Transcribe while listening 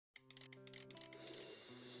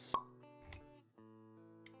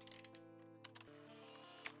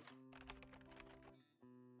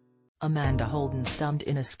Amanda Holden stunned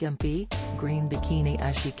in a skimpy, green bikini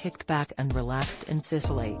as she kicked back and relaxed in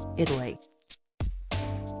Sicily, Italy.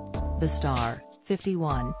 The star,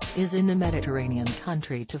 51, is in the Mediterranean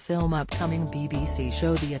country to film upcoming BBC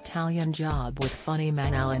show The Italian Job with funny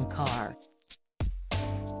man Alan Carr.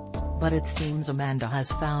 But it seems Amanda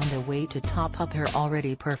has found a way to top up her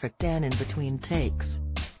already perfect tan in between takes.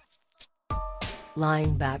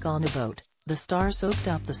 Lying back on a boat, the star soaked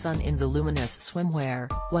up the sun in the luminous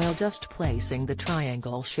swimwear, while just placing the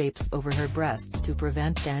triangle shapes over her breasts to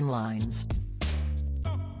prevent tan lines.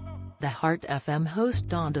 The Heart FM host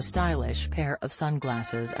donned a stylish pair of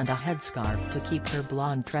sunglasses and a headscarf to keep her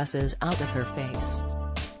blonde tresses out of her face.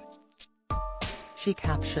 She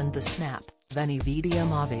captioned the snap, "Veni vidi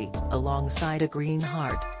Amavi," alongside a green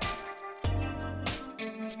heart,